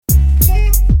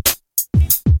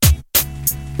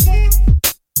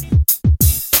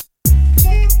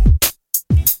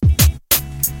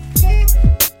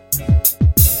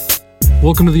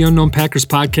Welcome to the Unknown Packers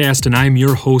podcast, and I'm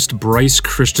your host, Bryce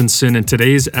Christensen, and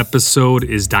today's episode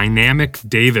is Dynamic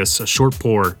Davis, a short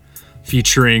pour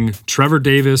featuring Trevor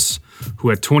Davis, who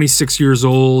at 26 years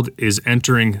old is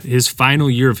entering his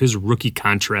final year of his rookie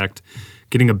contract,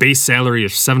 getting a base salary of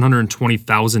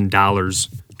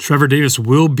 $720,000. Trevor Davis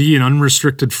will be an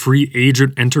unrestricted free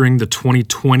agent entering the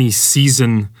 2020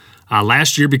 season.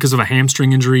 Last year, because of a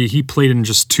hamstring injury, he played in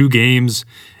just 2 games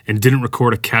and didn't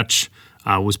record a catch.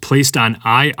 Was placed on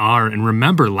IR. And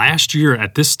remember, last year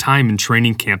at this time in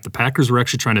training camp, the Packers were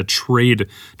actually trying to trade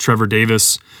Trevor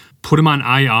Davis, put him on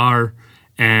IR,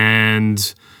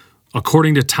 and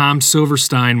according to Tom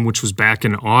Silverstein, which was back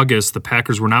in August, the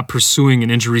Packers were not pursuing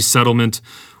an injury settlement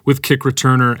with kick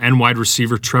returner and wide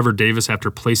receiver Trevor Davis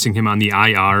after placing him on the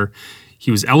IR.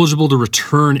 He was eligible to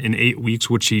return in 8 weeks,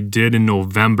 which he did in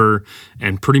November,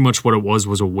 and pretty much what it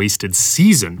was a wasted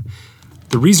season.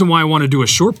 The reason why I want to do a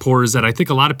short pour is that I think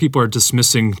a lot of people are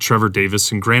dismissing Trevor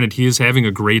Davis, and granted, he is having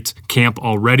a great camp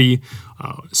already.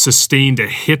 Sustained a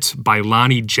hit by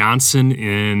Lonnie Johnson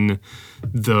in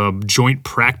the joint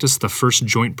practice, the first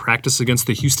joint practice against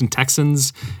the Houston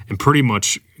Texans, and pretty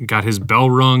much got his bell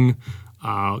rung,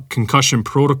 concussion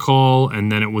protocol,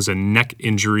 and then it was a neck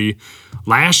injury.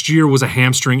 Last year was a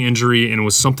hamstring injury, and it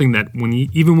was something that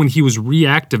even when he was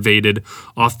reactivated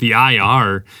off the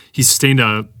IR, he sustained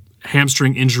a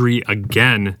hamstring injury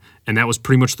again, and that was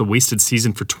pretty much the wasted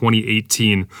season for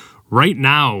 2018. Right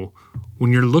now,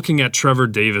 when you're looking at Trevor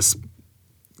Davis,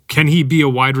 can he be a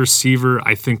wide receiver?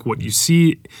 I think what you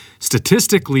see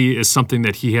statistically is something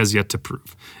that he has yet to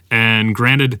prove. And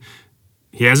granted,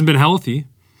 he hasn't been healthy,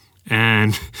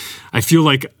 and I feel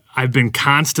like I've been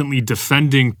constantly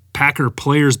defending Packer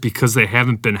players because they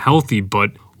haven't been healthy, but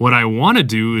what I want to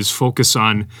do is focus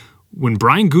on when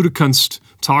Brian Gutekunst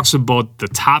talks about the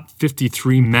top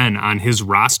 53 men on his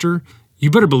roster, you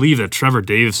better believe that Trevor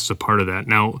Davis is a part of that.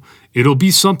 Now, it'll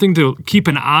be something to keep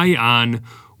an eye on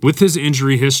with his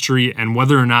injury history and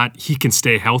whether or not he can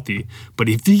stay healthy. But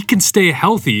if he can stay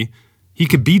healthy, he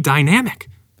could be dynamic.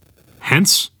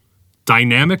 Hence,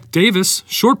 Dynamic Davis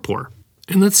short pour.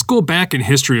 And let's go back in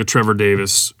history of Trevor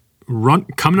Davis.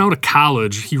 Coming out of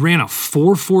college, he ran a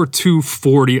 4.42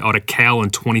 40 out of Cal in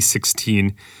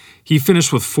 2016. He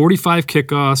finished with 45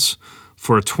 kickoffs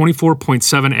for a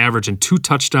 24.7 average and 2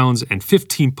 touchdowns and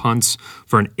 15 punts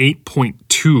for an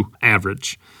 8.2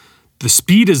 average. The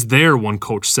speed is there, one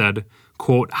coach said.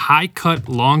 Quote, high cut,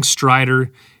 long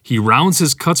strider. He rounds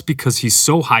his cuts because he's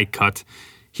so high cut.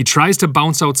 He tries to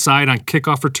bounce outside on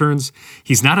kickoff returns.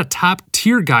 He's not a top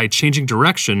tier guy changing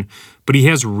direction, but he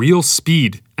has real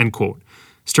speed, end quote.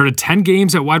 Started 10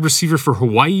 games at wide receiver for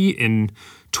Hawaii in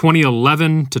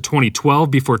 2011 to 2012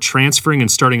 before transferring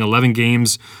and starting 11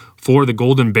 games for the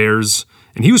Golden Bears.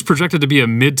 And he was projected to be a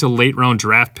mid to late round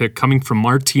draft pick coming from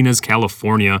Martinez,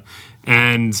 California.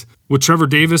 And with Trevor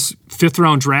Davis, 5th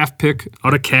round draft pick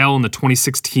out of Cal in the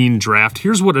 2016 draft,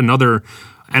 here's what another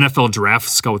NFL draft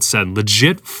scout said.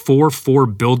 Legit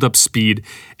 4.4 build-up speed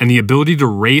and the ability to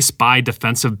race by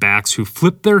defensive backs who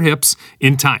flip their hips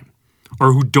in time,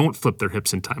 or who don't flip their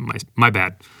hips in time, my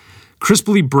bad.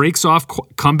 Crisply breaks off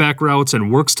comeback routes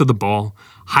and works to the ball.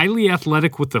 Highly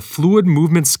athletic with the fluid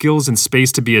movement skills in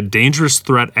space to be a dangerous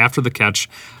threat after the catch.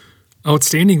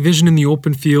 Outstanding vision in the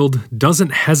open field.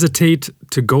 Doesn't hesitate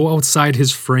to go outside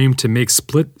his frame to make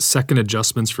split-second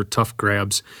adjustments for tough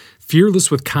grabs. Fearless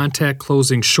with contact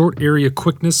closing. Short area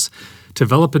quickness.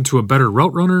 Develop into a better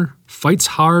route runner. Fights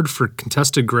hard for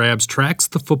contested grabs. Tracks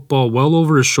the football well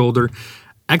over his shoulder.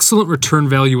 Excellent return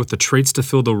value with the traits to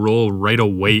fill the role right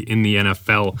away in the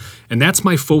NFL. And that's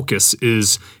my focus,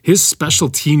 is his special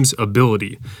teams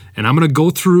ability. And I'm going to go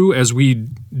through as we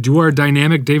do our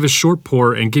Dynamic Davis short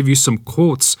pour and give you some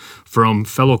quotes from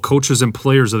fellow coaches and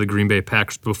players of the Green Bay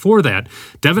Packers. Before that,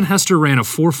 Devin Hester ran a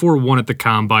 4.41 at the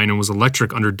Combine and was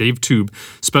electric under Dave Toub,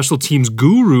 special teams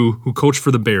guru who coached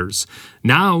for the Bears.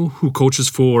 Now who coaches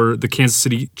for the Kansas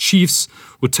City Chiefs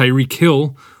with Tyreek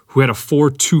Hill, who had a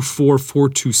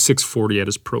 4.24, 4.26 40 at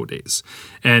his pro days.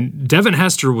 And Devin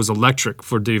Hester was electric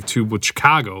for Dave Toub with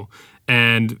Chicago,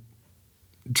 and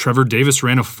Trevor Davis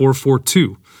ran a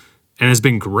 4.42 and has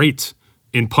been great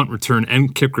in punt return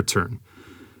and kick return.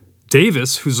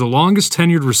 Davis, who's the longest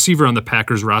tenured receiver on the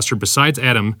Packers roster besides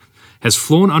Adam, has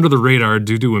flown under the radar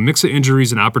due to a mix of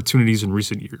injuries and opportunities in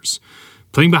recent years.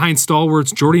 Playing behind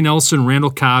stalwarts Jordy Nelson,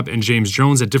 Randall Cobb, and James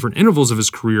Jones at different intervals of his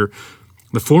career,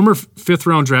 the former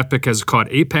 5th-round draft pick has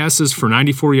caught 8 passes for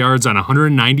 94 yards on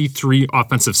 193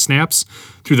 offensive snaps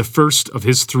through the first of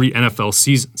his 3 NFL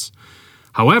seasons.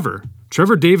 However,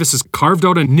 Trevor Davis has carved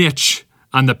out a niche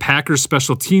on the Packers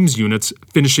special teams units,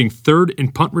 finishing third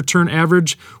in punt return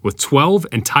average with 12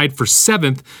 and tied for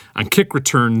seventh on kick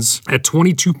returns at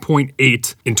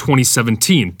 22.8 in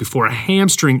 2017 before a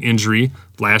hamstring injury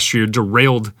last year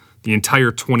derailed the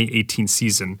entire 2018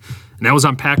 season. And that was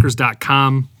on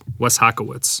Packers.com, Wes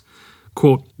Hakowitz.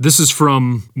 Quote, this is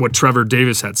from what Trevor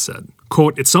Davis had said.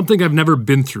 Quote, it's something I've never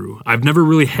been through. I've never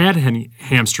really had any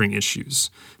hamstring issues,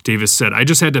 Davis said. I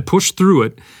just had to push through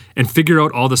it and figure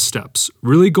out all the steps.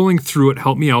 Really going through it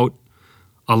helped me out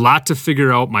a lot to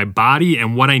figure out my body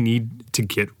and what I need to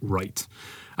get right.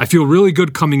 I feel really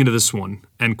good coming into this one,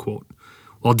 end quote.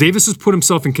 While Davis has put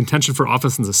himself in contention for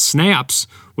offensive snaps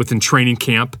within training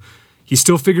camp, he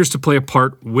still figures to play a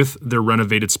part with their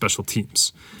renovated special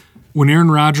teams. When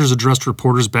Aaron Rodgers addressed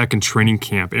reporters back in training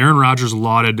camp, Aaron Rodgers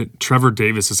lauded Trevor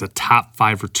Davis as a top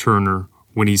 5 returner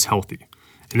when he's healthy.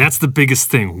 And that's the biggest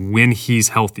thing, when he's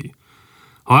healthy.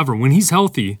 However, when he's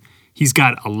healthy, he's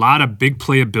got a lot of big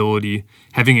play ability,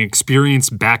 having experience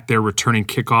back there returning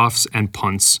kickoffs and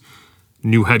punts.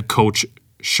 New head coach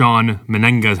Sean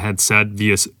Menenga had said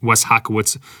via Wes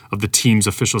Hakowitz of the team's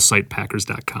official site,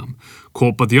 Packers.com.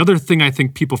 Quote, but the other thing I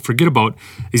think people forget about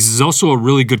is he's also a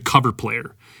really good cover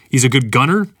player. He's a good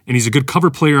gunner, and he's a good cover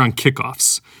player on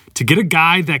kickoffs. To get a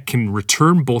guy that can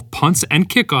return both punts and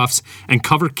kickoffs and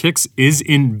cover kicks is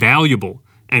invaluable,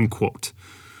 end quote.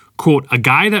 Quote, a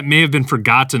guy that may have been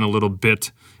forgotten a little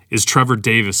bit is Trevor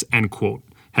Davis, end quote,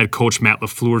 head coach Matt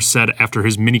LaFleur said after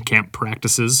his minicamp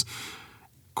practices.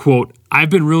 Quote, I've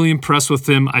been really impressed with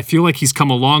him. I feel like he's come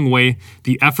a long way.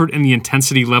 The effort and the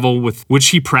intensity level with which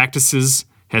he practices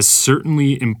has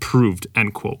certainly improved,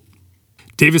 end quote.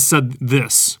 Davis said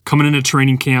this, coming into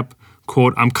training camp,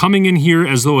 quote, I'm coming in here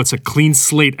as though it's a clean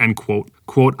slate, end quote.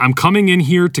 Quote, I'm coming in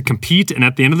here to compete, and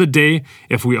at the end of the day,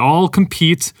 if we all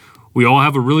compete, we all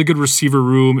have a really good receiver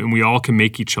room, and we all can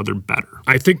make each other better.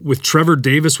 I think with Trevor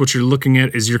Davis, what you're looking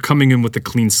at is you're coming in with a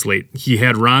clean slate. He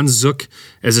had Ron Zook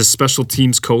as his special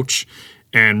teams coach,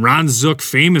 and Ron Zook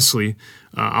famously,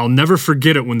 I'll never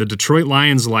forget it, when the Detroit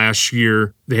Lions last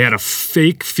year, they had a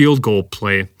fake field goal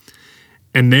play.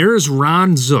 And there's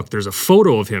Ron Zook. There's a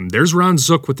photo of him. There's Ron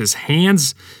Zook with his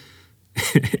hands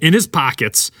in his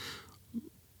pockets,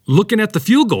 looking at the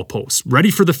field goal post, ready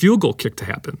for the field goal kick to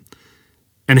happen,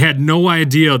 and had no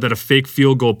idea that a fake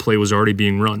field goal play was already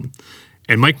being run.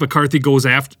 And Mike McCarthy goes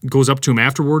up to him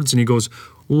afterwards, and he goes,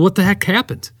 well, what the heck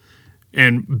happened?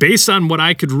 And based on what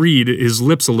I could read his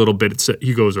lips a little bit,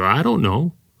 he goes, I don't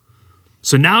know.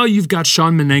 So now you've got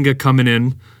Sean Menenga coming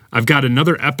in. I've got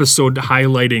another episode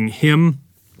highlighting him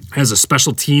as a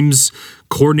special teams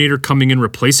coordinator coming in,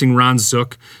 replacing Ron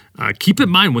Zook. Keep in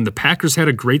mind, when the Packers had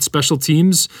a great special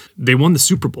teams, they won the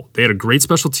Super Bowl. They had a great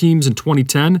special teams in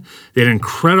 2010. They had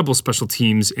incredible special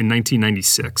teams in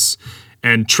 1996.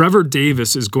 And Trevor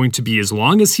Davis is going to be, as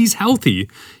long as he's healthy,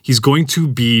 he's going to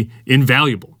be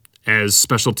invaluable, as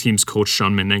special teams coach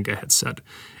Sean Menenga had said.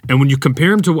 And when you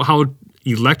compare him to how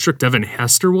electric Devin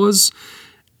Hester was,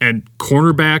 and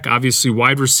cornerback, obviously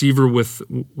wide receiver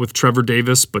with Trevor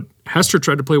Davis, but Hester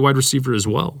tried to play wide receiver as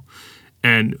well.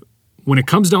 And when it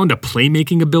comes down to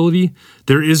playmaking ability,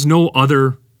 there is no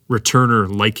other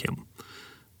returner like him.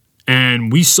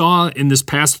 And we saw in this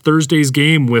past Thursday's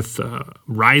game with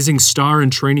rising star in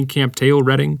training camp Teo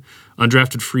Redding,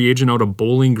 undrafted free agent out of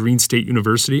Bowling Green State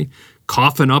University,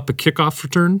 coughing up a kickoff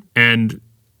return. And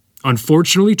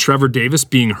unfortunately, Trevor Davis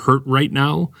being hurt right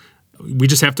now, we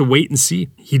just have to wait and see.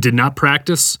 He did not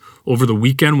practice over the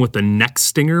weekend with the neck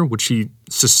stinger, which he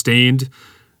sustained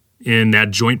in that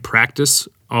joint practice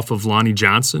off of Lonnie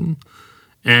Johnson.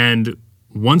 And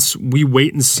once we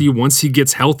wait and see, once he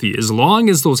gets healthy, as long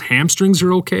as those hamstrings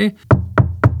are okay,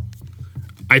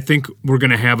 I think we're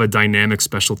going to have a dynamic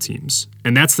special teams.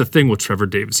 And that's the thing with Trevor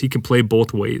Davis. He can play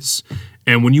both ways.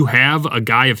 And when you have a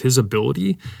guy of his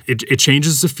ability, it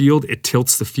changes the field, it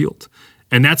tilts the field.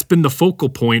 And that's been the focal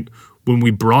point when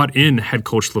we brought in head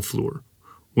coach LaFleur,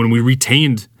 when we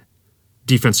retained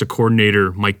defensive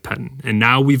coordinator Mike Pettin. And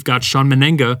now we've got Sean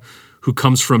Menenga, who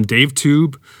comes from Dave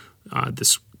Tube,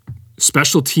 this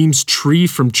special teams tree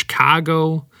from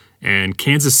Chicago and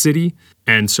Kansas City.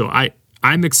 And so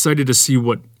I'm excited to see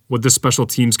what this special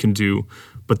teams can do.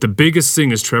 But the biggest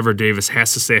thing is Trevor Davis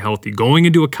has to stay healthy. Going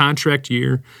into a contract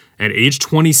year at age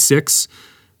 26,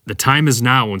 the time is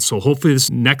now. And so hopefully this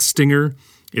next stinger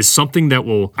is something that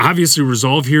will obviously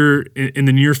resolve here in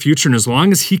the near future. And as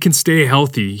long as he can stay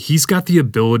healthy, he's got the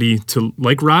ability to,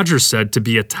 like Rodgers said, to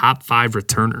be a top 5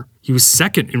 returner. He was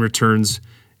second in returns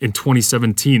in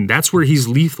 2017. That's where he's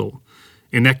lethal,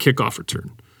 in that kickoff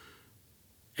return.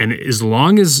 And as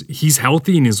long as he's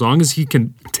healthy and as long as he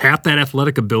can tap that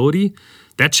athletic ability,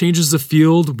 that changes the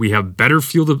field. We have better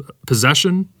field of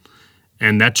possession,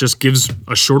 and that just gives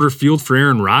a shorter field for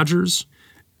Aaron Rodgers.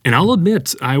 And I'll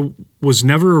admit, I was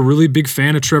never a really big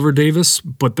fan of Trevor Davis,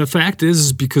 but the fact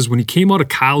is because when he came out of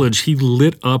college, he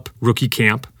lit up rookie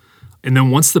camp. And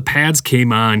then once the pads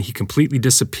came on, he completely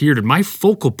disappeared. And my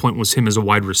focal point was him as a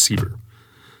wide receiver.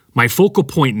 My focal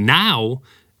point now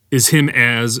is him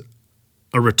as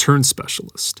a return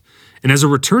specialist. And as a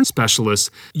return specialist,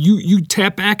 you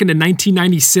tap back into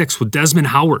 1996 with Desmond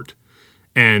Howard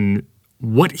and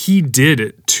what he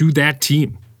did to that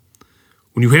team.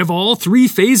 When you have all three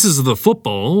phases of the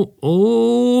football,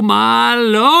 oh my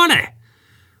lordy.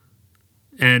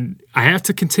 And I have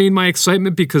to contain my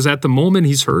excitement because at the moment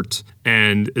he's hurt.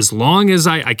 And as long as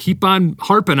I keep on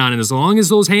harping on it, as long as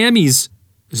those hammies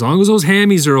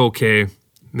are okay,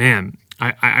 man,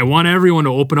 I want everyone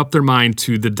to open up their mind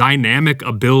to the dynamic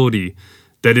ability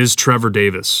that is Trevor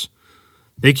Davis.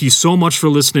 Thank you so much for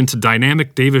listening to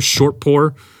Dynamic Davis Short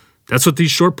Pour. That's what these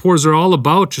short pours are all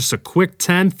about. Just a quick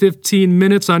 10, 15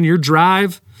 minutes on your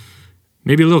drive.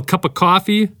 Maybe a little cup of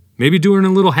coffee. Maybe doing a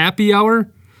little happy hour.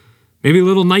 Maybe a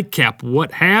little nightcap.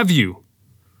 What have you.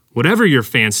 Whatever your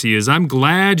fancy is. I'm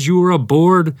glad you were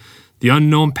aboard the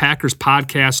Unknown Packers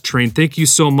podcast train. Thank you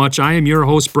so much. I am your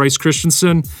host, Bryce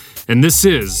Christensen, and this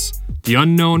is the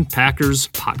Unknown Packers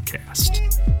podcast.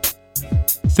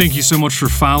 Thank you so much for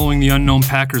following the Unknown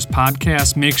Packers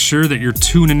podcast. Make sure that you're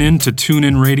tuning in to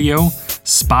TuneIn Radio,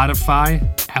 Spotify,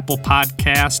 Apple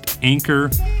Podcast,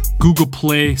 Anchor, Google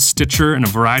Play, Stitcher, and a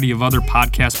variety of other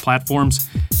podcast platforms.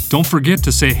 Don't forget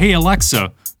to say, hey,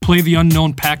 Alexa, play the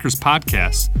Unknown Packers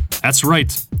podcast. That's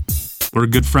right. We're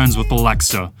good friends with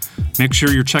Alexa. Make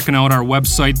sure you're checking out our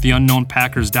website,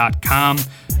 theunknownpackers.com,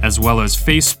 as well as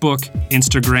Facebook,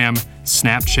 Instagram,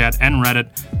 Snapchat, and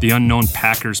Reddit, The Unknown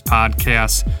Packers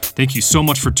Podcast. Thank you so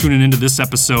much for tuning into this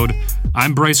episode.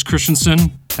 I'm Bryce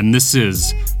Christensen, and this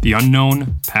is the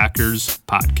Unknown Packers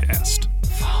Podcast.